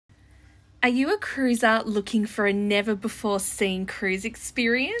Are you a cruiser looking for a never-before-seen cruise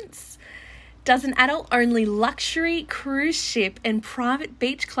experience? Does an adult-only luxury cruise ship and private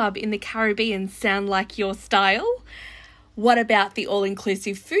beach club in the Caribbean sound like your style? What about the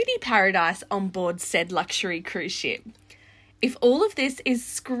all-inclusive foodie paradise on board said luxury cruise ship? If all of this is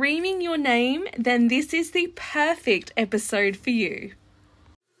screaming your name, then this is the perfect episode for you.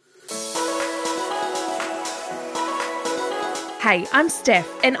 Hey, I'm Steph,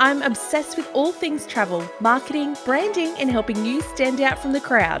 and I'm obsessed with all things travel, marketing, branding, and helping you stand out from the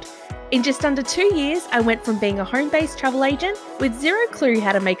crowd. In just under 2 years, I went from being a home-based travel agent with zero clue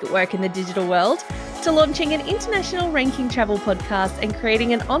how to make it work in the digital world to launching an international ranking travel podcast and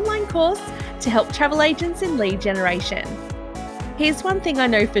creating an online course to help travel agents in lead generation. Here's one thing I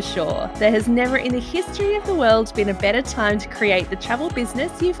know for sure. There has never in the history of the world been a better time to create the travel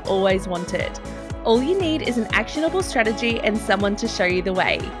business you've always wanted. All you need is an actionable strategy and someone to show you the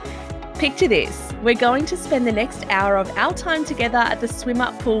way. Picture this, we're going to spend the next hour of our time together at the Swim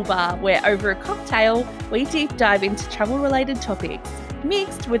Up Pool Bar, where over a cocktail, we deep dive into travel-related topics,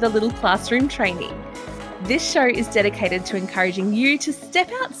 mixed with a little classroom training. This show is dedicated to encouraging you to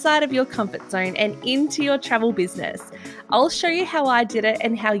step outside of your comfort zone and into your travel business. I'll show you how I did it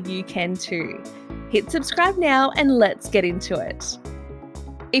and how you can too. Hit subscribe now and let's get into it.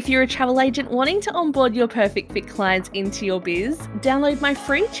 If you're a travel agent wanting to onboard your perfect fit clients into your biz, download my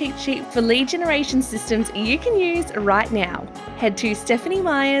free cheat sheet for lead generation systems you can use right now. Head to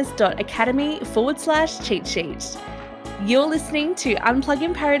stephaniemyers.academy/cheat sheet. You're listening to Unplug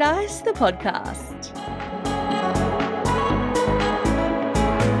in Paradise, the podcast.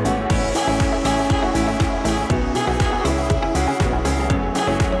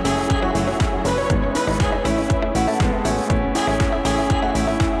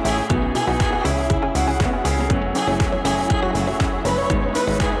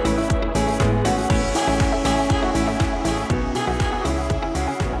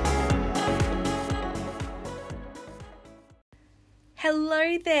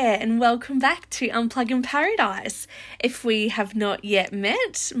 Hello there and welcome back to Unplug in Paradise. If we have not yet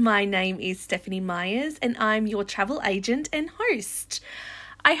met, my name is Stephanie Myers and I'm your travel agent and host.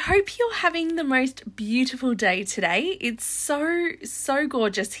 I hope you're having the most beautiful day today. It's so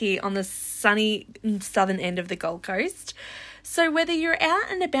gorgeous here on the sunny southern end of the Gold Coast. So whether you're out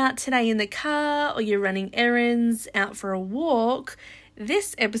and about today in the car or you're running errands, out for a walk,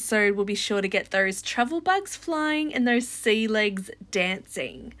 this episode will be sure to get those travel bugs flying and those sea legs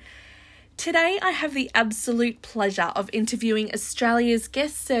dancing. Today I have the absolute pleasure of interviewing Australia's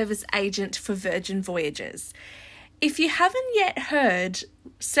guest service agent for Virgin Voyages. If you haven't yet heard,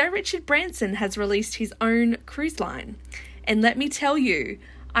 Sir Richard Branson has released his own cruise line. And let me tell you,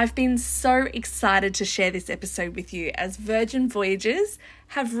 I've been so excited to share this episode with you as Virgin Voyages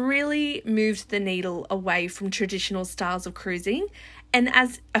have really moved the needle away from traditional styles of cruising and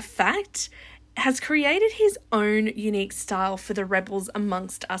as a fact has created his own unique style for the rebels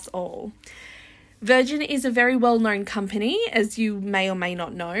amongst us all. Virgin is a very well-known company, as you may or may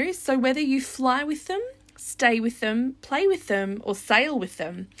not know, so whether you fly with them, stay with them, play with them, or sail with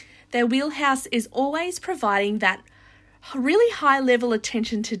them, their wheelhouse is always providing that really high-level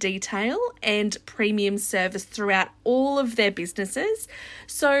attention to detail and premium service throughout all of their businesses,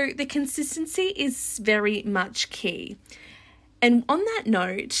 so the consistency is very much key. And on that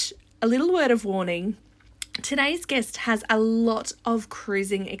note, a little word of warning, today's guest has a lot of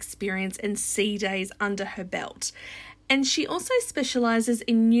cruising experience and sea days under her belt. And she also specialises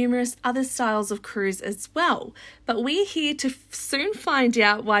in numerous other styles of cruise as well. But we're here to soon find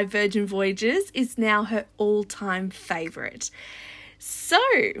out why Virgin Voyages is now her all-time favourite. So,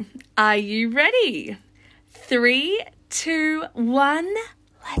 are you ready? 3, 2, 1,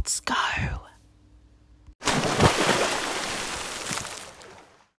 let's go.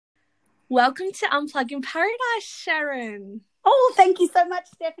 Welcome to Unplug in Paradise, Sharon. Oh, thank you so much,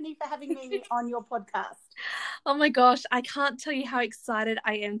 Stephanie, for having me on your podcast. Oh my gosh, I can't tell you how excited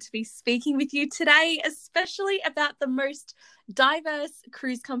I am to be speaking with you today, especially about the most diverse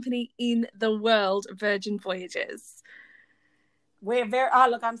cruise company in the world, Virgin Voyages.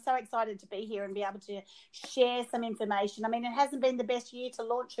 I'm so excited to be here and be able to share some information. I mean, it hasn't been the best year to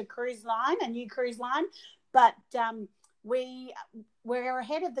launch a new cruise line, but we're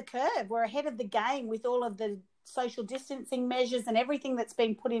ahead of the curve. We're ahead of the game with all of the social distancing measures and everything that's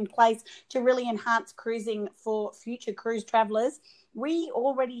been put in place to really enhance cruising for future cruise travellers. we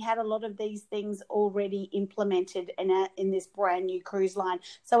already had a lot of these things already implemented in this brand new cruise line.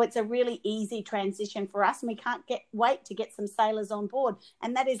 So it's a really easy transition for us, and we can't wait to get some sailors on board.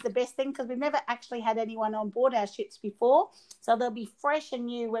 And that is the best thing, because we've never actually had anyone on board our ships before. So they'll be fresh and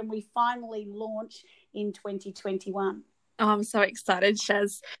new when we finally launch in 2021. Oh, I'm so excited,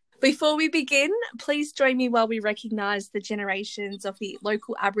 Shaz. Before we begin, please join me while we recognise the generations of the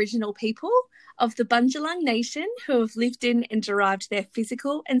local Aboriginal people of the Bundjalung Nation who have lived in and derived their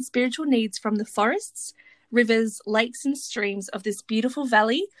physical and spiritual needs from the forests, rivers, lakes and streams of this beautiful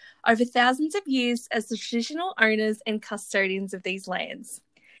valley over thousands of years as the traditional owners and custodians of these lands.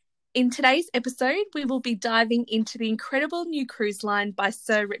 In today's episode, we will be diving into the incredible new cruise line by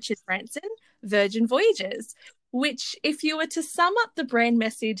Sir Richard Branson, Virgin Voyages, which, if you were to sum up the brand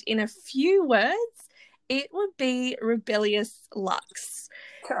message in a few words, it would be rebellious luxe.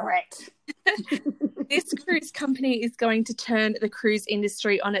 Correct. This cruise company is going to turn the cruise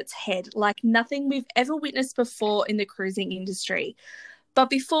industry on its head like nothing we've ever witnessed before in the cruising industry. But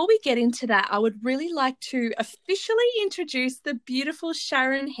before we get into that, I would really like to officially introduce the beautiful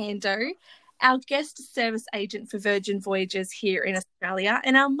Sharon Hando, our guest service agent for Virgin Voyages here in Australia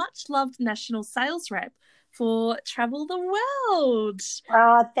and our much-loved national sales rep for Travel the World.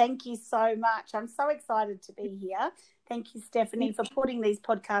 Oh, thank you so much. I'm so excited to be here. Thank you, Stephanie, for putting these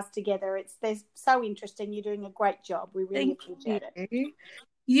podcasts together. They're so interesting. You're doing a great job. We really appreciate it.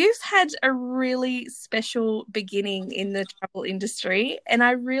 You've had a really special beginning in the travel industry, and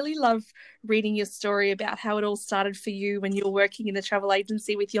I really love reading your story about how it all started for you when you were working in the travel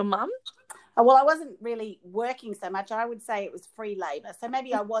agency with your mum. Well, I wasn't really working so much. I would say it was free labour. So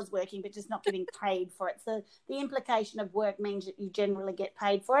maybe I was working, but just not getting paid for it. So the implication of work means that you generally get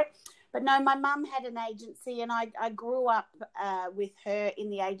paid for it. But no, my mum had an agency, and I grew up with her in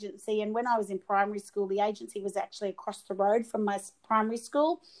the agency. And when I was in primary school, the agency was actually across the road from my primary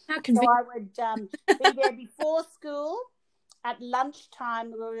school. How convenient. So I would be there before school. At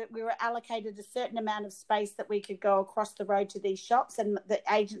lunchtime, we were allocated a certain amount of space that we could go across the road to these shops, and the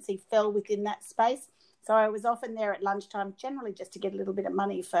agency fell within that space. So I was often there at lunchtime, generally just to get a little bit of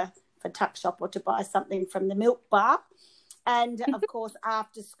money for tuck shop or to buy something from the milk bar. And, of course,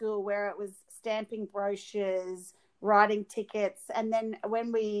 after school, where it was stamping brochures, writing tickets. And then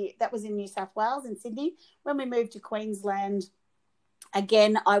that was in New South Wales, in Sydney. When we moved to Queensland,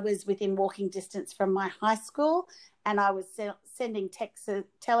 again, I was within walking distance from my high school, and I was sending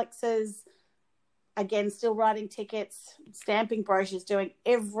telexes, again, still writing tickets, stamping brochures, doing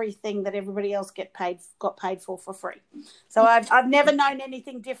everything that everybody else got paid for free. So I've never known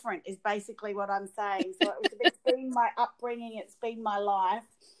anything different is basically what I'm saying. So it's been my upbringing, it's been my life.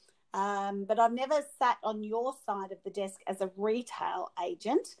 But I've never sat on your side of the desk as a retail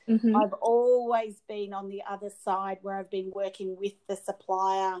agent. Mm-hmm. I've always been on the other side where I've been working with the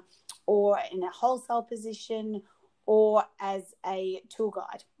supplier or in a wholesale position or as a tour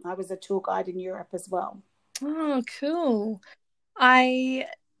guide. I was a tour guide in Europe as well. Oh, cool. I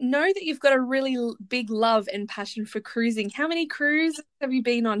know that you've got a really big love and passion for cruising. How many cruises have you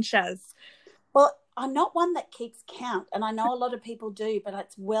been on, Shaz? Well, I'm not one that keeps count, and I know a lot of people do, but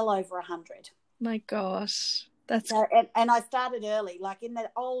it's well over 100. My gosh. And I started early, like in the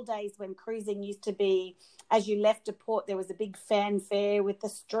old days when cruising used to be, as you left a port, there was a big fanfare with the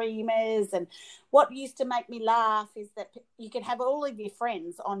streamers. And what used to make me laugh is that you could have all of your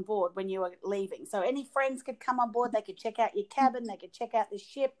friends on board when you were leaving. So any friends could come on board, they could check out your cabin, they could check out the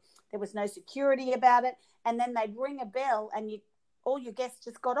ship. There was no security about it. And then they'd ring a bell and all your guests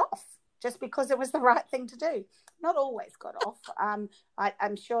just got off, just because it was the right thing to do. Not always got off.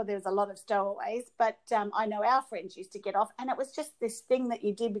 I'm sure there's a lot of stowaways, but I know our friends used to get off, and it was just this thing that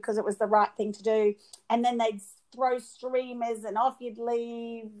you did because it was the right thing to do. And then they'd throw streamers and off you'd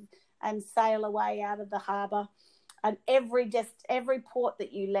leave and sail away out of the harbour. And every port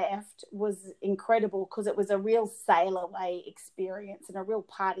that you left was incredible because it was a real sail away experience and a real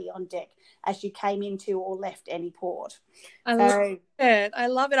party on deck as you came into or left any port. I love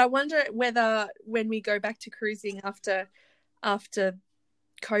it. I wonder whether when we go back to cruising after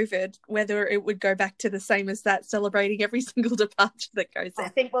COVID, whether it would go back to the same as that, celebrating every single departure that goes in. I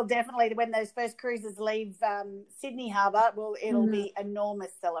think, well, definitely when those first cruises leave Sydney Harbour, it'll be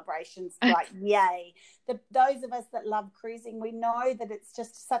enormous celebrations, like yay. Those of us that love cruising, we know that it's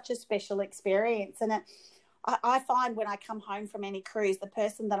just such a special experience. And I find when I come home from any cruise, the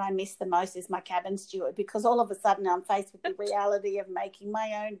person that I miss the most is my cabin steward, because all of a sudden I'm faced with the reality of making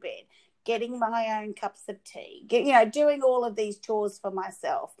my own bed, getting my own cups of tea, doing all of these chores for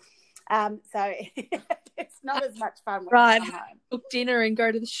myself. So it's not as much fun when I come home. Cook dinner and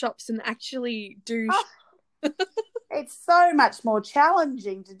go to the shops and actually do. It's so much more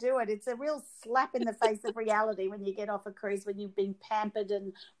challenging to do it. It's a real slap in the face of reality when you get off a cruise, when you've been pampered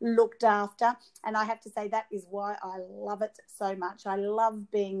and looked after. And I have to say that is why I love it so much. I love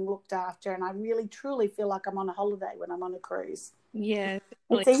being looked after, and I really, truly feel like I'm on a holiday when I'm on a cruise. Yeah.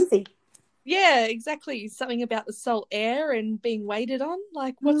 It's easy. Yeah, exactly. Something about the salt air and being waited on.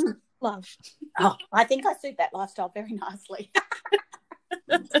 Like, what's love? Oh, I think I suit that lifestyle very nicely.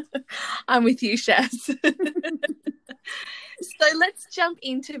 I'm with you, Shaz. So let's jump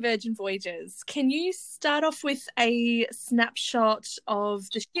into Virgin Voyages. Can you start off with a snapshot of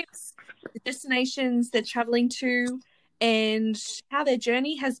the ships, the destinations they're traveling to, and how their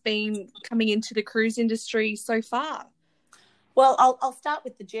journey has been coming into the cruise industry so far? Well, I'll start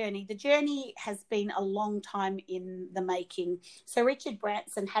with the journey. The journey has been a long time in the making. So Richard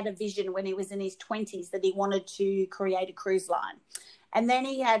Branson had a vision when he was in his 20s that he wanted to create a cruise line. And then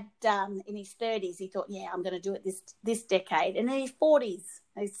he had, in his 30s, he thought, yeah, I'm going to do it this decade. And in his 40s,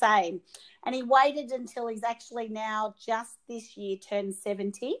 the same. And he waited until he's actually now just this year turned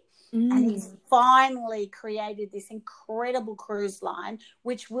 70. And he's finally created this incredible cruise line,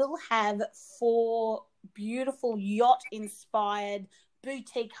 which will have 4 beautiful yacht-inspired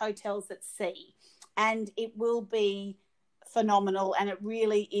boutique hotels at sea. And it will be phenomenal, and it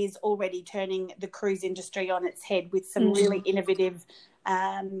really is already turning the cruise industry on its head with some really innovative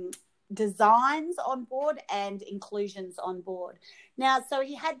designs on board and inclusions on board. Now, so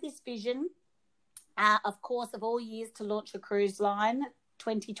he had this vision, of course, of all years to launch a cruise line.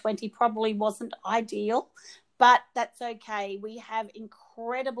 2020 probably wasn't ideal, but that's okay. We have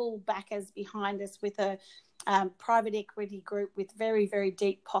incredible backers behind us with a private equity group with very, very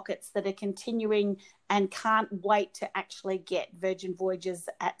deep pockets that are continuing and can't wait to actually get Virgin Voyages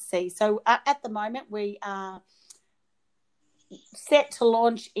at sea. So at the moment, we are set to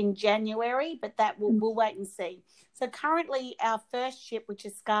launch in January, but that we'll wait and see. So currently our first ship, which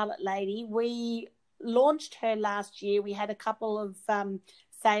is Scarlet Lady, we launched her last year. We had a couple of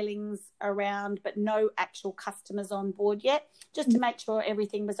sailings around, but no actual customers on board yet, just to make sure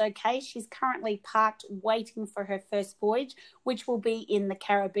everything was okay. She's currently parked waiting for her first voyage, which will be in the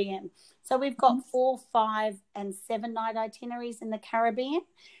Caribbean. So we've got 4, 5 and 7 night itineraries in the Caribbean.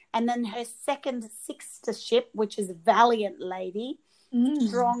 And then her second sister ship, which is Valiant Lady,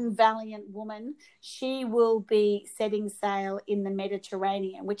 strong, valiant woman, she will be setting sail in the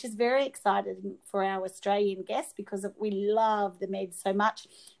Mediterranean, which is very exciting for our Australian guests because we love the Med so much,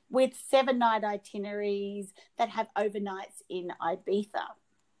 with 7 night itineraries that have overnights in Ibiza.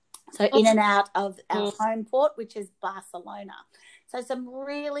 So in and out of our home port, which is Barcelona. So some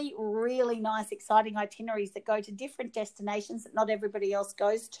really, really nice, exciting itineraries that go to different destinations that not everybody else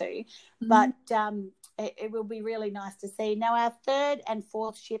goes to. But it will be really nice to see. Now, our 3rd and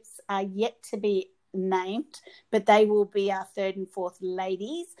 4th ships are yet to be named, but they will be our 3rd and 4th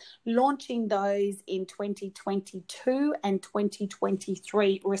ladies, launching those in 2022 and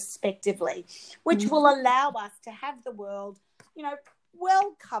 2023 respectively, which will allow us to have the world,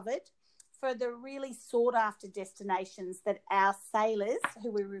 well covered for the really sought after destinations that our sailors, who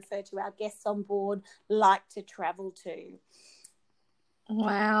we refer to our guests on board, like to travel to.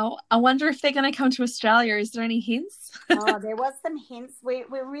 Wow. I wonder if they're going to come to Australia. Is there any hints? There was some hints. We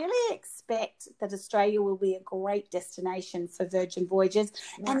really expect that Australia will be a great destination for Virgin Voyages.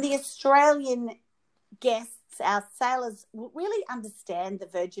 Yeah. And the Australian guests, our sailors, really understand the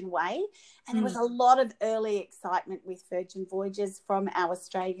Virgin way. And there was a lot of early excitement with Virgin Voyages from our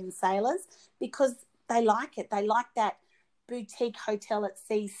Australian sailors because they like it. They like that boutique hotel at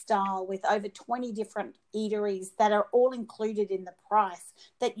sea style with over 20 different eateries that are all included in the price,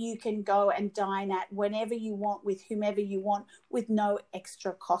 that you can go and dine at whenever you want with whomever you want with no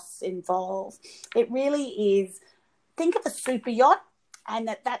extra costs involved. It really is, think of a super yacht, and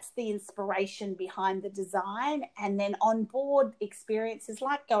that's the inspiration behind the design. And then on board experiences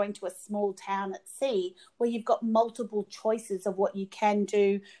like going to a small town at sea where you've got multiple choices of what you can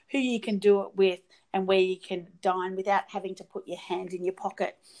do, who you can do it with, and where you can dine without having to put your hand in your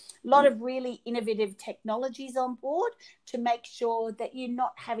pocket. A lot of really innovative technologies on board to make sure that you're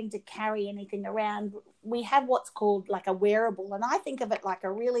not having to carry anything around. We have what's called like a wearable, and I think of it like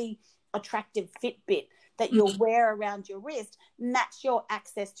a really attractive Fitbit that you'll wear around your wrist, and that's your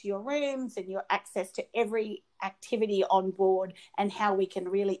access to your rooms and your access to every activity on board, and how we can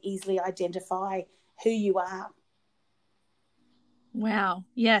really easily identify who you are. Wow.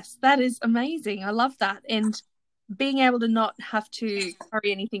 Yes, that is amazing. I love that. And being able to not have to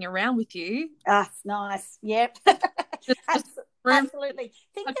carry anything around with you. That's nice. Yep. Absolutely.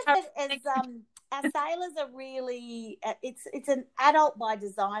 Think of it as our sailors are really, it's an adult by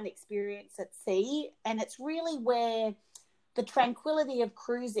design experience at sea, and it's really where the tranquility of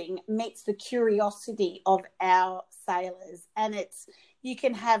cruising meets the curiosity of our sailors. And you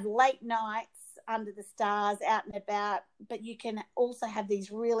can have late nights under the stars out and about, but you can also have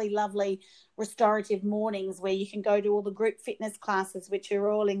these really lovely restorative mornings where you can go to all the group fitness classes, which are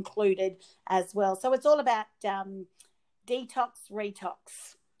all included as well. So it's all about detox,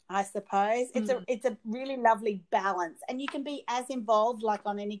 retox, I suppose. It's a really lovely balance, and you can be as involved like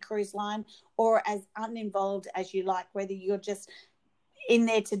on any cruise line or as uninvolved as you like, whether you're just in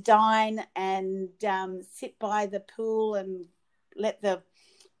there to dine and sit by the pool and let the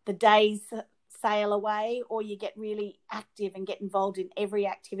days sail away, or you get really active and get involved in every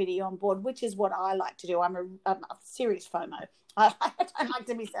activity on board, which is what I like to do. I'm a serious FOMO. I don't like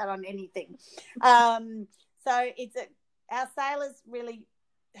to miss out on anything. So our sailors really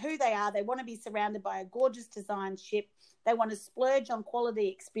who they are. They want to be surrounded by a gorgeous design ship. They want to splurge on quality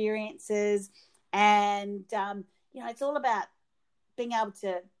experiences, and it's all about being able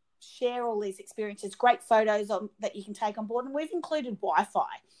to share all these experiences, great photos that you can take on board. And we've included Wi-Fi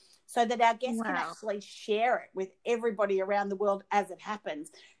so that our guests can actually share it with everybody around the world as it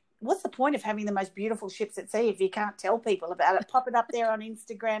happens. What's the point of having the most beautiful ships at sea if you can't tell people about it? Pop it up there on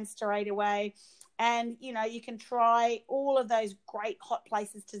Instagram straight away. And, you can try all of those great hot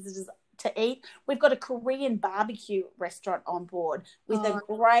places to eat. We've got a Korean barbecue restaurant on board with a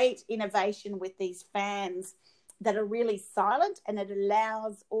great innovation with these fans that are really silent, and it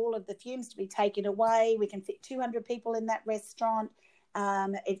allows all of the fumes to be taken away. We can fit 200 people in that restaurant.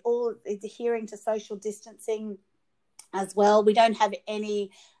 It's adhering to social distancing as well. We don't have any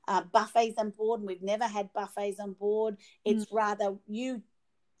buffets on board, and we've never had buffets on board. It's rather you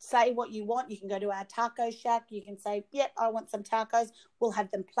say what you want. You can go to our taco shack. You can say, yep, I want some tacos. We'll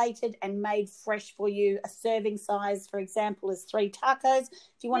have them plated and made fresh for you. A serving size, for example, is 3 tacos.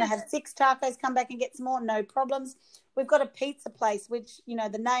 If you want to have 6 tacos, come back and get some more, no problems. We've got a pizza place, which,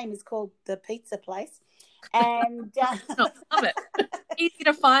 the name is called The Pizza Place. And love it. Easy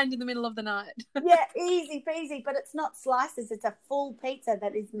to find in the middle of the night. Yeah, easy peasy, but it's not slices. It's a full pizza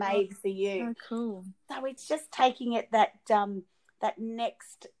that is made for you. Oh, cool. So it's just taking it that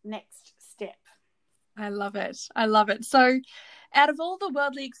next step. I love it. So out of all the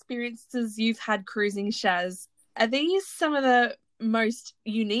worldly experiences you've had cruising, Shaz, are these some of the most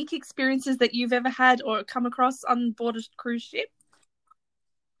unique experiences that you've ever had or come across on board a cruise ship?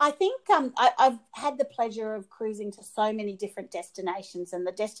 I think I've had the pleasure of cruising to so many different destinations, and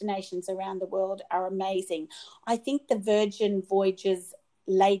the destinations around the world are amazing. I think the Virgin Voyages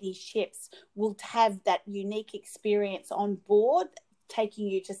lady ships will have that unique experience on board, taking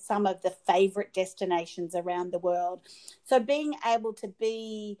you to some of the favorite destinations around the world. So being able to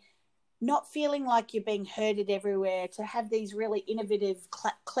be not feeling like you're being herded everywhere, to have these really innovative,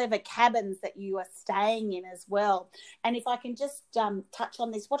 clever cabins that you are staying in as well. And if I can just touch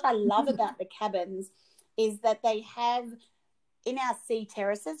on this, what I love about the cabins is that they have, in our sea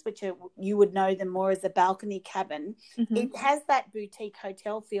terraces, which you would know them more as a balcony cabin, it has that boutique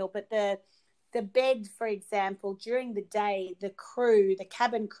hotel feel, but the bed, for example, during the day, the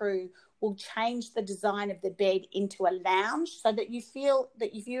cabin crew will change the design of the bed into a lounge so that you feel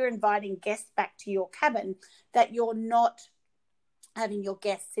that if you're inviting guests back to your cabin, that you're not having your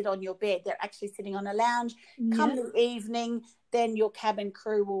guests sit on your bed. They're actually sitting on a lounge. Yeah. Come the evening, then your cabin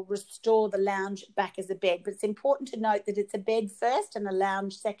crew will restore the lounge back as a bed. But it's important to note that it's a bed first and a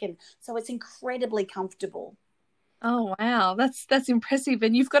lounge second. So it's incredibly comfortable. Oh, wow. That's impressive.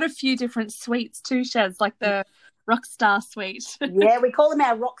 And you've got a few different suites too, Shaz, like the Rockstar suite. Yeah, we call them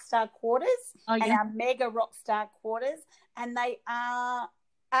our Rockstar quarters and our Mega Rockstar quarters. And they are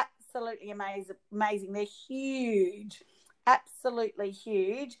absolutely amazing. They're huge, absolutely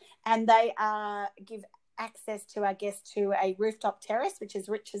huge. And they give access to our guests to a rooftop terrace, which is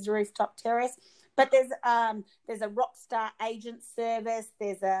Rich's Rooftop Terrace. But there's a Rockstar agent service.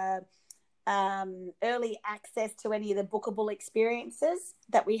 There's a early access to any of the bookable experiences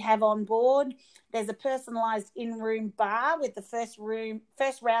that we have on board. There's a personalized in-room bar with the first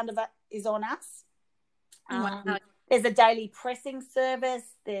round of it is on us. Wow. There's a daily pressing service.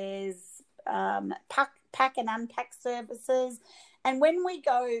 There's pack and unpack services. And when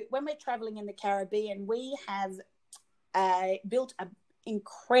we're traveling in the Caribbean, we have built an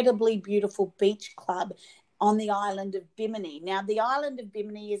incredibly beautiful beach club on the island of Bimini. Now, the island of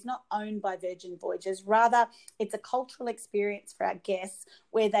Bimini is not owned by Virgin Voyages. Rather, it's a cultural experience for our guests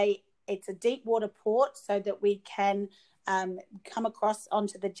where it's a deep water port so that we can come across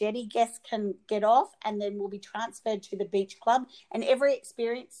onto the jetty. Guests can get off and then we'll be transferred to the beach club. And every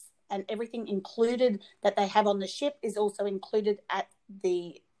experience and everything included that they have on the ship is also included at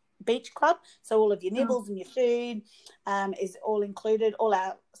the beach club. So all of your nibbles and your food is all included. All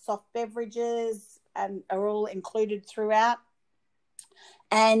our soft beverages are all included throughout.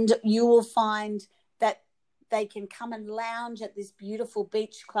 And you will find that they can come and lounge at this beautiful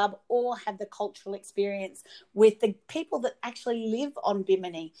beach club or have the cultural experience with the people that actually live on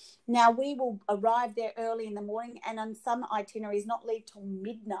Bimini. Now, we will arrive there early in the morning, and on some itineraries not leave till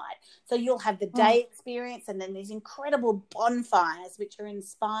midnight. So you'll have the day experience, and then these incredible bonfires, which are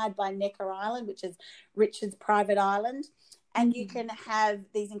inspired by Necker Island, which is Richard's private island. And you can have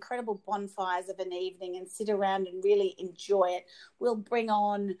these incredible bonfires of an evening and sit around and really enjoy it. We'll bring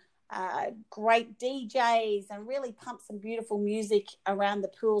on great DJs and really pump some beautiful music around the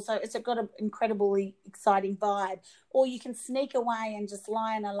pool. So it's got an incredibly exciting vibe. Or you can sneak away and just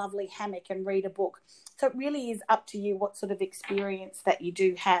lie in a lovely hammock and read a book. So it really is up to you what sort of experience that you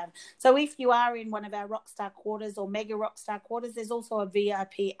do have. So if you are in one of our Rockstar quarters or Mega Rockstar quarters, there's also a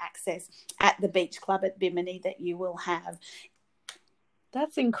VIP access at the beach club at Bimini that you will have.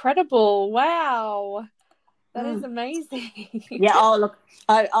 That's incredible. Wow. That is amazing. Yeah. Oh, look,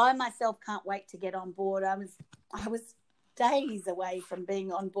 I myself can't wait to get on board. I was days away from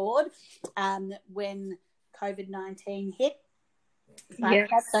being on board when COVID-19 hit. But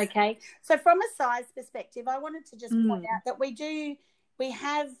that's okay. So from a size perspective, I wanted to just point out that we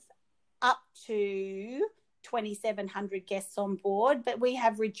have up to 2,700 guests on board, but we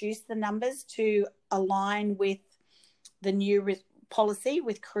have reduced the numbers to align with the new policy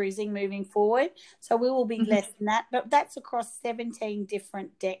with cruising moving forward. So we will be less than that, but that's across 17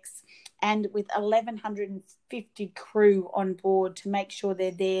 different decks and with 1,150 crew on board to make sure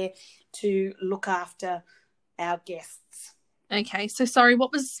they're there to look after our guests. Okay, so sorry,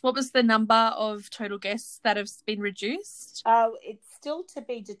 what was the number of total guests that have been reduced? It's still to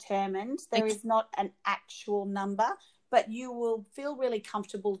be determined. There is not an actual number, but you will feel really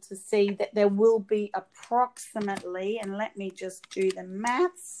comfortable to see that there will be approximately, and let me just do the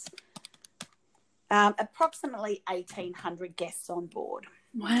maths, approximately 1,800 guests on board.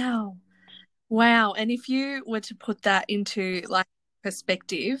 Wow. And if you were to put that into like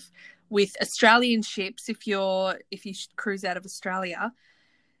perspective with Australian ships, if you cruise out of Australia,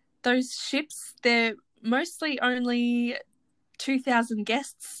 those ships, they're mostly only 2,000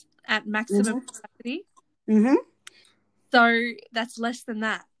 guests at maximum capacity. So that's less than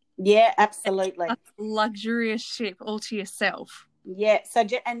that. Yeah, absolutely. A luxurious ship all to yourself. Yeah. So,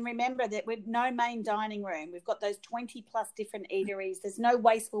 and remember that with no main dining room, we've got those 20 plus different eateries. There's no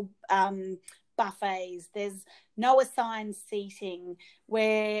wasteful buffets. There's no assigned seating.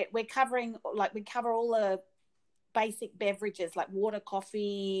 We cover all the basic beverages like water,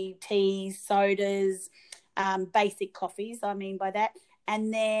 coffee, teas, sodas, basic coffees. I mean by that.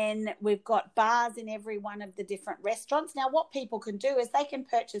 And then we've got bars in every one of the different restaurants. Now, what people can do is they can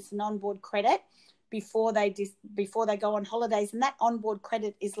purchase an onboard credit before they go on holidays, and that onboard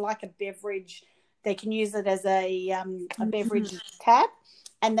credit is like a beverage. They can use it as a beverage tab,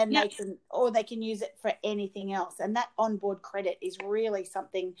 and then they can use it for anything else. And that onboard credit is really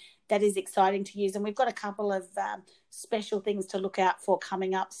something that is exciting to use. And we've got a couple of special things to look out for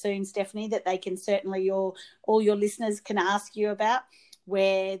coming up soon, Stephanie, that they can certainly all your listeners can ask you about,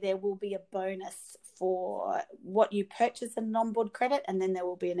 where there will be a bonus for what you purchase an onboard credit, and then there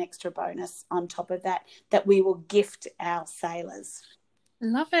will be an extra bonus on top of that we will gift our sailors.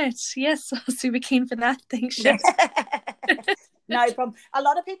 Love it. Yes, super keen for that. Thanks, Chef. No problem. A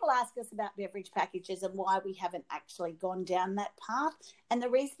lot of people ask us about beverage packages and why we haven't actually gone down that path. And the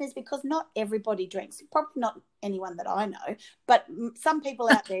reason is because not everybody drinks. Probably not anyone that I know, but some people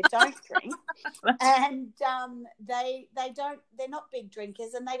out there don't drink, and they're not big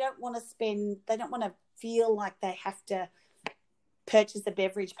drinkers, and they don't want to feel like they have to purchase a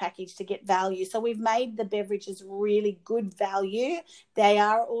beverage package to get value. So we've made the beverages really good value. They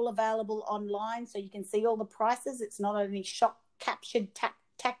are all available online, so you can see all the prices. It's not only shop captured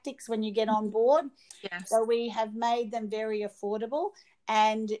tactics when you get on board. Yes. So we have made them very affordable,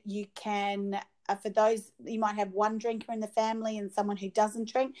 and you can, for those, you might have one drinker in the family and someone who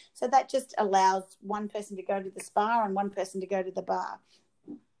doesn't drink. So that just allows one person to go to the spa and one person to go to the bar.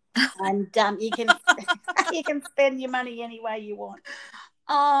 And you can spend your money any way you want.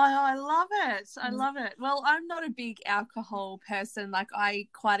 Oh, I love it. I love it. Well, I'm not a big alcohol person. Like, I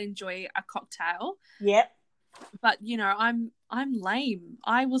quite enjoy a cocktail. Yep. But, I'm lame.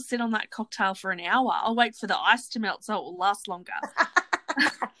 I will sit on that cocktail for an hour. I'll wait for the ice to melt so it will last longer.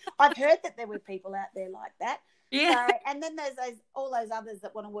 I've heard that there were people out there like that. Yeah. So, and then there's all those others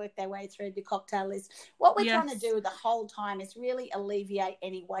that want to work their way through the cocktail list. What we're trying to do the whole time is really alleviate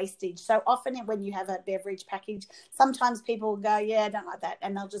any wastage. So often when you have a beverage package, sometimes people will go, yeah, I don't like that,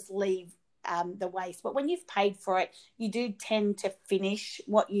 and they'll just leave the waste. But when you've paid for it, you do tend to finish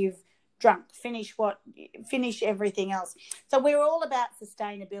what you've drunk, finish everything else. So we're all about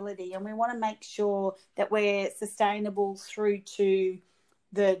sustainability, and we want to make sure that we're sustainable through to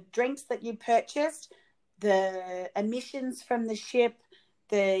the drinks that you purchased, the emissions from the ship,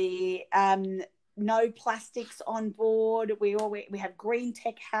 the no plastics on board. We have green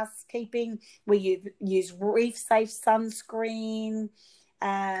tech housekeeping. We use reef safe sunscreen.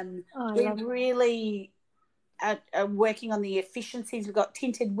 We really are working on the efficiencies. We've got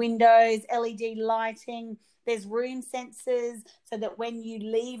tinted windows, LED lighting. There's room sensors so that when you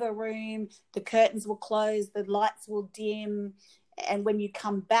leave a room, the curtains will close, the lights will dim, and when you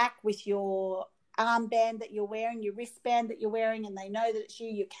come back with your armband that you're wearing, your wristband that you're wearing, and they know that it's you,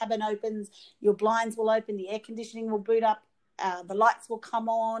 your cabin opens, your blinds will open, the air conditioning will boot up, the lights will come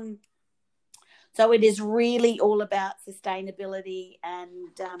on. So it is really all about sustainability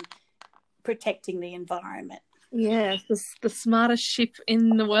and protecting the environment. Yeah, the smartest ship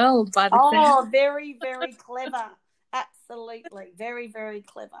in the world by the sound. Very, very clever. Absolutely. Very, very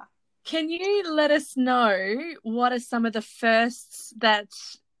clever. Can you let us know what are some of the firsts that,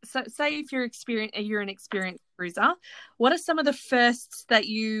 so say if you're an experienced cruiser, what are some of the firsts that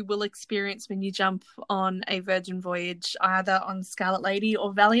you will experience when you jump on a Virgin voyage, either on Scarlet Lady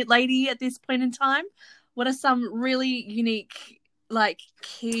or Valiant Lady at this point in time? What are some really unique,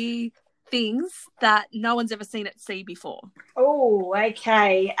 key things that no one's ever seen at sea before? Oh,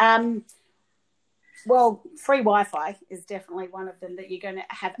 okay. Well, free Wi-Fi is definitely one of them that you're going to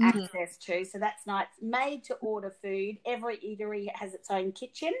have access to. So that's nice. Made to order food. Every eatery has its own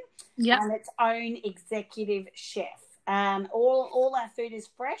kitchen and its own executive chef. All our food is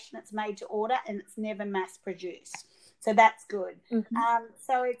fresh and it's made to order and it's never mass produced. So that's good.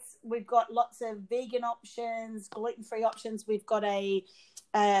 So we've got lots of vegan options, gluten-free options. We've got a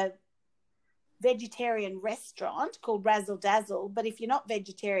vegetarian restaurant called Razzle Dazzle. But if you're not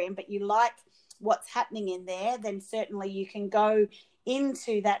vegetarian but you like what's happening in there, then certainly you can go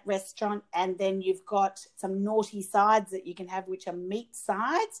into that restaurant, and then you've got some naughty sides that you can have, which are meat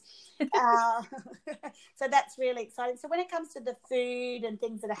sides. So that's really exciting. So when it comes to the food and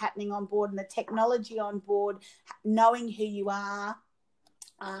things that are happening on board and the technology on board, knowing who you are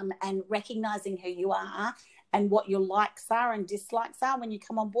and recognizing who you are and what your likes are and dislikes are when you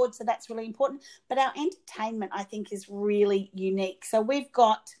come on board. So that's really important. But our entertainment, I think, is really unique. So we've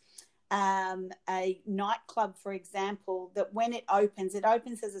got a nightclub, for example, that when it opens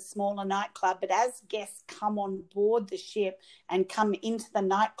as a smaller nightclub, but as guests come on board the ship and come into the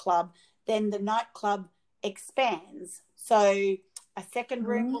nightclub, then the nightclub expands. So a second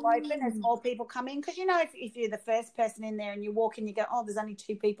room will open as more people come in, because if you're the first person in there and you walk in, you go, oh, there's only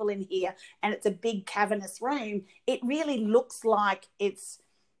 2 people in here, and it's a big cavernous room, it really looks like it's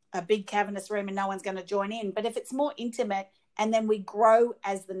a big cavernous room and no one's going to join in. But if it's more intimate, and then we grow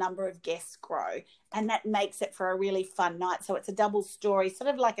as the number of guests grow, and that makes it for a really fun night. So it's a double story, sort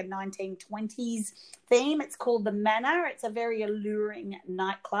of like a 1920s theme. It's called the Manor. It's a very alluring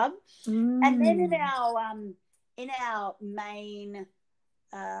nightclub. And then in our main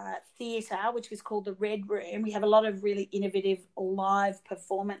theatre, which was called the Red Room, we have a lot of really innovative live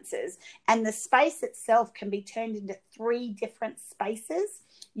performances, and the space itself can be turned into 3 different spaces.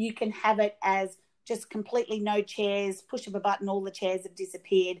 You can have it as just completely no chairs, push of a button, all the chairs have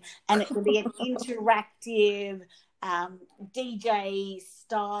disappeared, and it will be an interactive DJ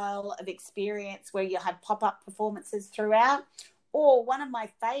style of experience where you'll have pop-up performances throughout. Or one of my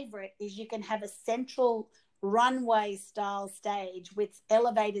favourite is you can have a central runway style stage with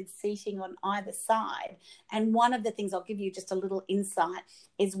elevated seating on either side. And one of the things, I'll give you just a little insight,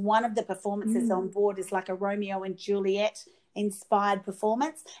 is one of the performances on board is like a Romeo and Juliet inspired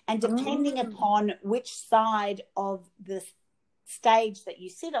performance, and depending upon which side of the stage that you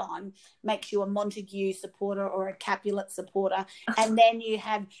sit on makes you a Montague supporter or a Capulet supporter. And then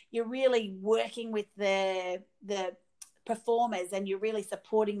you're really working with the performers, and you're really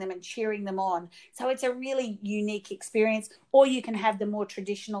supporting them and cheering them on. So it's a really unique experience. Or you can have the more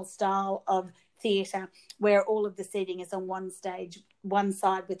traditional style of theatre where all of the seating is on one side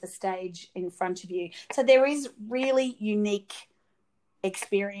with the stage in front of you. So there is really unique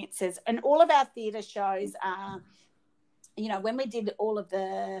experiences. And all of our theatre shows are, when we did all of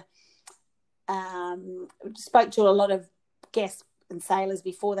the spoke to a lot of guests and sailors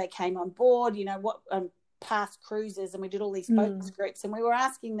before they came on board, what past cruises, and we did all these focus groups, and we were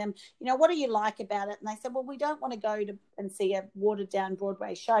asking them, what do you like about it? And they said, well, we don't want to go to and see a watered down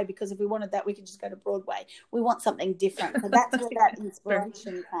Broadway show, because if we wanted that, we could just go to Broadway. We want something different. So that's where that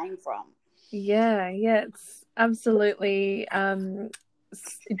inspiration came from. Yeah, it's absolutely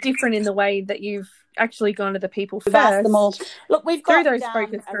different in the way that you've actually gone to the people first. We've asked them all. Look, we've got through those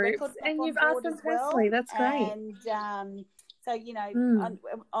focus groups, and you've asked them personally. That's great. And so,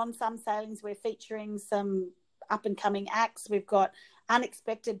 on some sailings, we're featuring some up-and-coming acts. We've got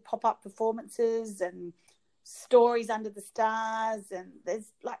unexpected pop-up performances and stories under the stars, and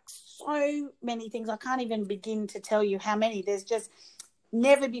there's like so many things. I can't even begin to tell you how many. There's just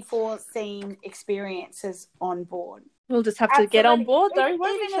never before seen experiences on board. We'll just have to get on board, though,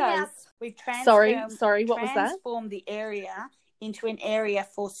 won't we, Shaz? We've transformed the area into an area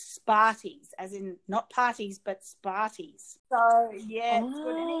for Sparties, as in not parties, but Sparties. So, yeah, it's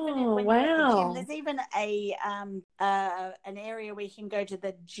good. And even when you're at the gym, there's even an area where you can go to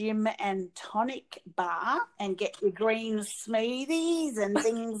the gym and tonic bar and get your green smoothies and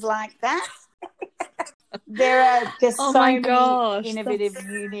things like that. There are just so many innovative,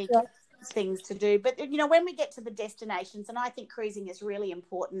 unique things to do. But, when we get to the destinations, and I think cruising is really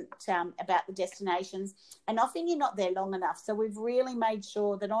important about the destinations, and often you're not there long enough. So we've really made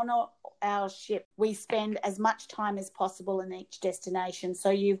sure that on our ship, we spend as much time as possible in each destination. So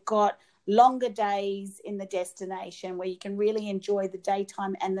you've got longer days in the destination where you can really enjoy the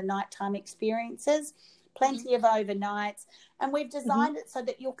daytime and the nighttime experiences. Plenty of overnights, and we've designed it so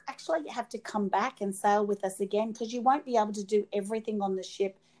that you'll actually have to come back and sail with us again, because you won't be able to do everything on the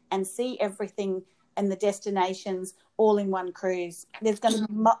ship and see everything and the destinations all in one cruise. There's going to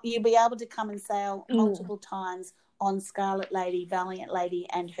be, you'll be able to come and sail multiple times on Scarlet Lady, Valiant Lady,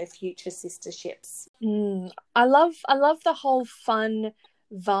 and her future sister ships. I love the whole fun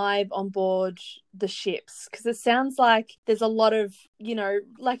vibe on board the ships, because it sounds like there's a lot of,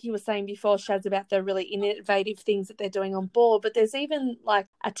 like you were saying before, Shaz, about the really innovative things that they're doing on board, but there's even like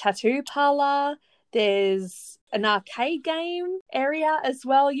a tattoo parlor, there's an arcade game area as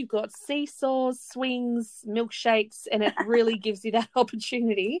well, you've got seesaws, swings, milkshakes, and it really gives you that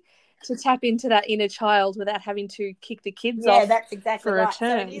opportunity to tap into that inner child without having to kick the kids off. Yeah, that's exactly right.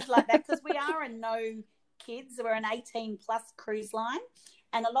 So it is like that, because we are a no kids, we're an 18 plus cruise line.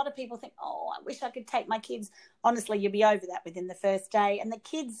 And a lot of people think, I wish I could take my kids. Honestly, you'll be over that within the first day. And the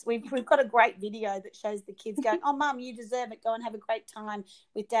kids, we've got a great video that shows the kids going, oh, Mum, you deserve it. Go and have a great time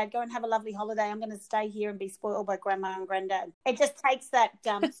with Dad. Go and have a lovely holiday. I'm going to stay here and be spoiled by Grandma and Granddad. It just takes that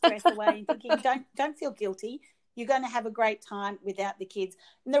stress away, and thinking, don't feel guilty. You're going to have a great time without the kids.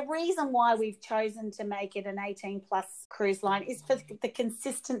 And the reason why we've chosen to make it an 18-plus cruise line is for the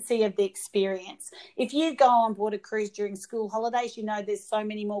consistency of the experience. If you go on board a cruise during school holidays, there's so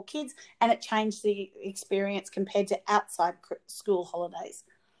many more kids, and it changed the experience compared to outside school holidays.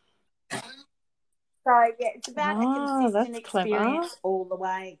 So, yeah, it's about a consistent experience all the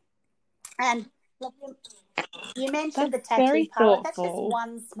way. And you mentioned the tattoo part. That's just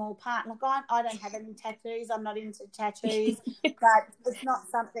one small part. Look, I don't have any tattoos. I'm not into tattoos, but it's not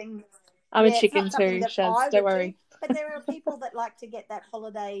something. I'm a chicken too, Shaz. Don't worry. But there are people that like to get that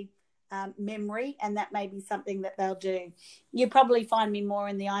holiday memory, and that may be something that they'll do. You probably find me more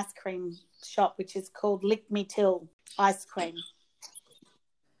in the ice cream shop, which is called Lick Me Till Ice Cream.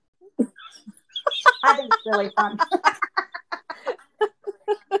 I think it's really fun.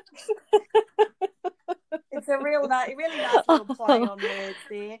 It's a really nice little play on words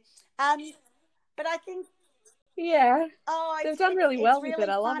there. But I think, they've done really well with it.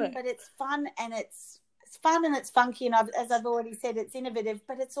 I love it. But it's fun, and it's fun, and it's funky, and as I've already said, it's innovative.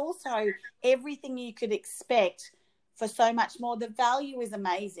 But it's also everything you could expect for so much more. The value is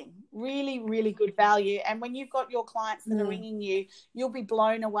amazing, really, really good value. And when you've got your clients that are ringing you, you'll be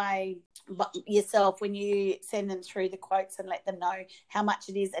blown away yourself when you send them through the quotes and let them know how much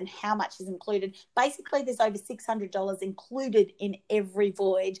it is and how much is included. Basically, there's over $600 included in every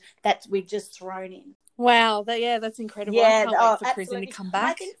voyage that we've just thrown in. Wow, that's incredible. I can't wait for cruising to come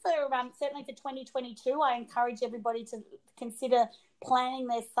back. And I think certainly for 2022, I encourage everybody to consider planning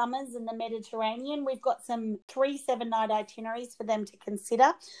their summers in the Mediterranean. We've got some 3 7-night itineraries for them to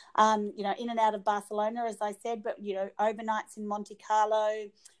consider, in and out of Barcelona, as I said, but, overnights in Monte Carlo,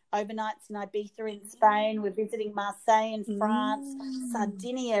 overnights in Ibiza in Spain. We're visiting Marseille in France,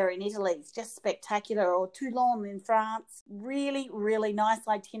 Sardinia in Italy. It's just spectacular. Or Toulon in France. Really, really nice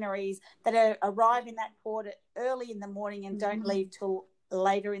itineraries that arrive in that port early in the morning and don't leave till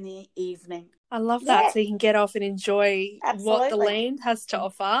later in the evening. I love that. So you can get off and enjoy what the land has to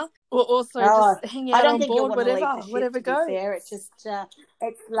offer. Or also just hang out on board, whatever goes. It's just,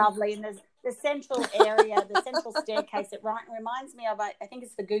 it's lovely. And there's the central area, the central staircase. It reminds me of, I think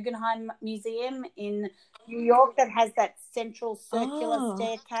it's the Guggenheim Museum in New York that has that central circular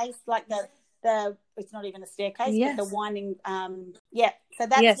staircase, like the it's not even a staircase, but the winding. So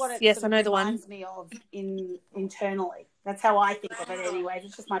that's what it sort of reminds me of internally. That's how I think of it anyway.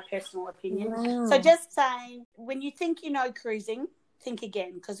 It's just my personal opinion. Wow. So just saying, when you think cruising, think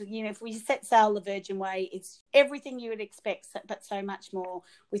again, because if we set sail the Virgin Way, it's everything you would expect, but so much more,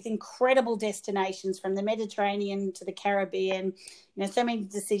 with incredible destinations from the Mediterranean to the Caribbean. So many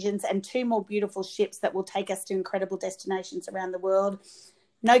decisions, and 2 more beautiful ships that will take us to incredible destinations around the world.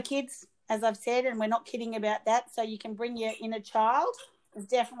 No kids, as I've said, and we're not kidding about that. So you can bring your inner child. It's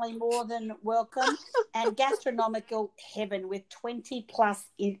definitely more than welcome. And gastronomical heaven with 20 plus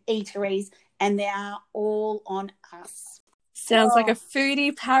eateries, and they are all on us. Sounds like a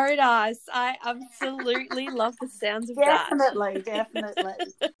foodie paradise. I absolutely love the sounds of that. Definitely.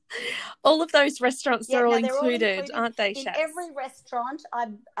 All of those restaurants are all included, aren't they, Shaz? In every restaurant,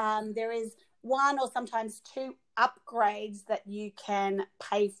 there is 1 or sometimes 2 upgrades that you can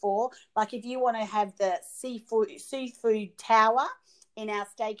pay for. Like if you want to have the seafood tower in our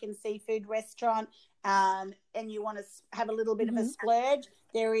steak and seafood restaurant, and you want to have a little bit of a splurge,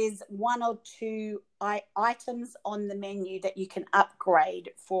 there is 1 or 2 items on the menu that you can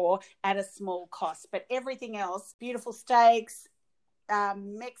upgrade for at a small cost. But everything else, beautiful steaks,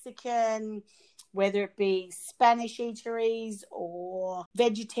 Mexican, whether it be Spanish eateries or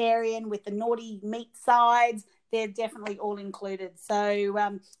vegetarian with the naughty meat sides, they're definitely all included.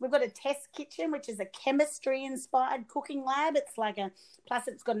 So we've got a test kitchen, which is a chemistry-inspired cooking lab. Plus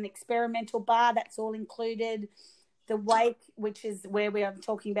it's got an experimental bar, that's all included. The Wake, which is where we are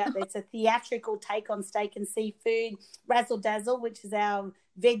talking about, it's a theatrical take on steak and seafood. Razzle Dazzle, which is our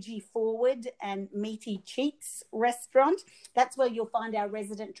veggie forward and meaty cheats restaurant. That's where you'll find our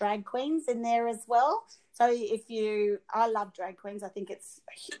resident drag queens in there as well. So I love drag queens. I think it's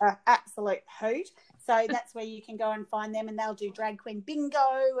an absolute hoot. So that's where you can go and find them, and they'll do drag queen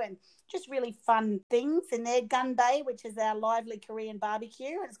bingo and just really fun things in there. Gun Bay, which is our lively Korean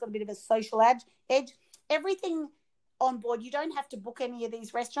barbecue. It's got a bit of a social edge. Everything on board. You don't have to book any of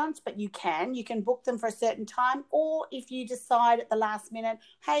these restaurants, but you can book them for a certain time. Or if you decide at the last minute,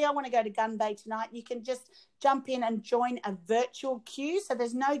 hey, I want to go to Gun Bay tonight, you can just jump in and join a virtual queue. So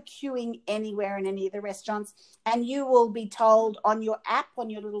there's no queuing anywhere in any of the restaurants, and you will be told on your app,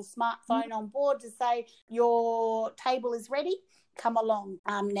 on your little smartphone on board, to say your table is ready, come along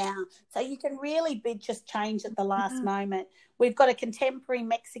now. So you can really just change at the last moment. We've got a contemporary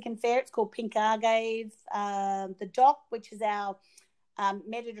Mexican fare. It's called Pink Agave. The Dock, which is our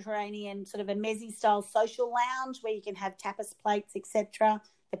Mediterranean sort of a mezzi-style social lounge where you can have tapas plates, etc.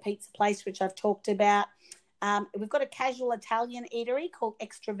 The pizza place, which I've talked about. We've got a casual Italian eatery called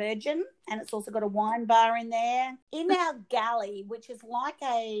Extra Virgin, and it's also got a wine bar in there. In our galley, which is like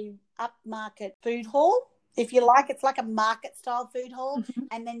a upmarket food hall, if you like, it's like a market-style food hall,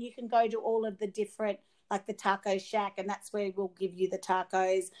 and then you can go to all of the different, like the Taco Shack, and that's where we'll give you the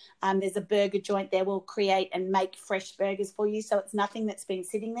tacos. There's a burger joint there. We'll create and make fresh burgers for you, so it's nothing that's been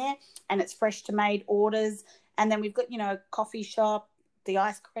sitting there, and it's fresh to made orders. And then we've got, a coffee shop, the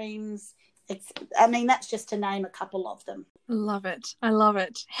ice creams. That's just to name a couple of them. Love it. I love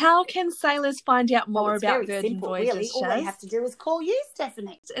it. How can sailors find out more about Virgin Voyages, really. All they have to do is call you,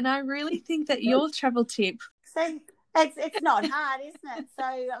 Stephanie. And I really think that your travel tip... So it's not hard, isn't it? So,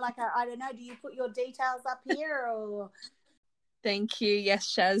 I don't know, do you put your details up here or... Thank you. Yes,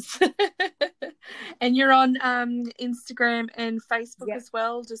 Shaz. And you're on Instagram and Facebook as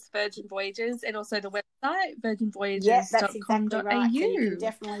well, just Virgin Voyages, and also the website, virginvoyages.com.au. Yes, that's exactly right. So you can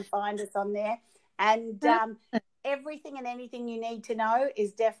definitely find us on there. And everything and anything you need to know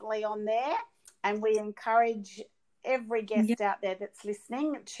is definitely on there. And we encourage every guest out there that's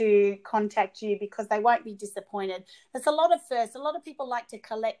listening to contact you, because they won't be disappointed. There's a lot of firsts. A lot of people like to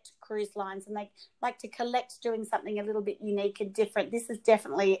collect cruise lines, and they like to collect doing something a little bit unique and different. This is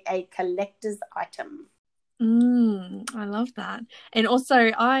definitely a collector's item. I love that. And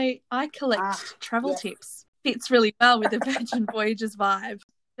also I collect travel tips. Fits really well with the Virgin Voyages vibe.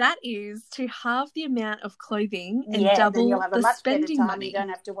 That is to halve the amount of clothing and double you'll have a the much spending better time. money. You don't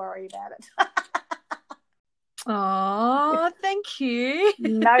have to worry about it. Oh, thank you.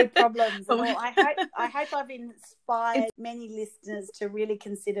 No problems at all. I hope I've inspired many listeners to really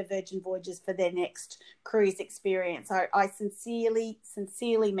consider Virgin Voyages for their next cruise experience. I sincerely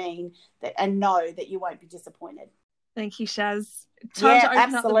mean that, and know that you won't be disappointed. Thank you, Shaz. Time to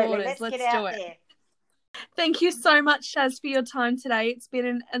open up the borders. Let's get out do it. There. Thank you so much, Shaz, for your time today. It's been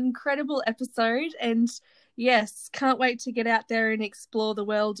an incredible episode, and Yes, can't wait to get out there and explore the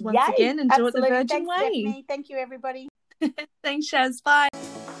world once Yay, again and do it the Virgin Thanks, way. Stephanie. Thank you, everybody. Thanks, Shaz. Bye.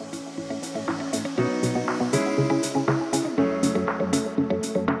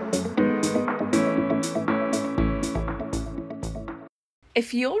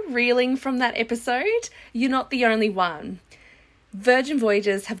 If you're reeling from that episode, you're not the only one. Virgin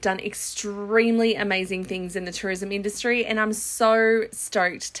Voyages have done extremely amazing things in the tourism industry, and I'm so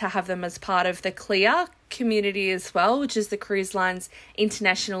stoked to have them as part of the CLIA community as well, which is the Cruise Lines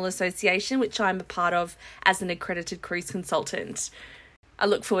International Association, which I'm a part of as an accredited cruise consultant. I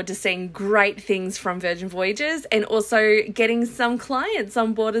look forward to seeing great things from Virgin Voyages and also getting some clients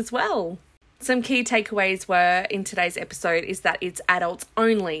on board as well. Some key takeaways were in today's episode is that it's adults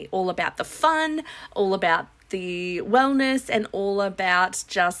only, all about the fun, all about the wellness, and all about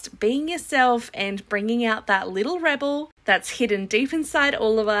just being yourself and bringing out that little rebel that's hidden deep inside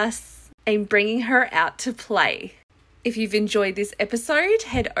all of us and bringing her out to play. If you've enjoyed this episode,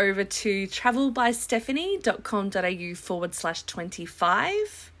 head over to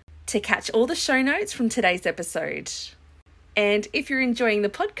travelbystephanie.com.au/25 to catch all the show notes from today's episode. And if you're enjoying the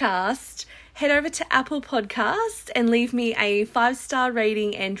podcast, head over to Apple Podcasts and leave me a 5-star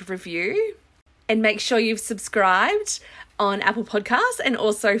rating and review. And make sure you've subscribed on Apple Podcasts and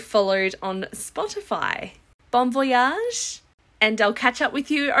also followed on Spotify. Bon voyage, and I'll catch up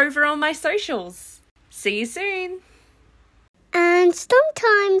with you over on my socials. See you soon. And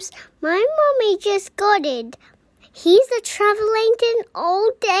sometimes my mommy just got it. He's a travel agent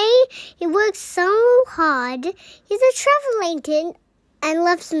all day. He works so hard. He's a travel agent and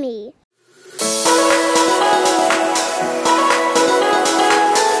loves me.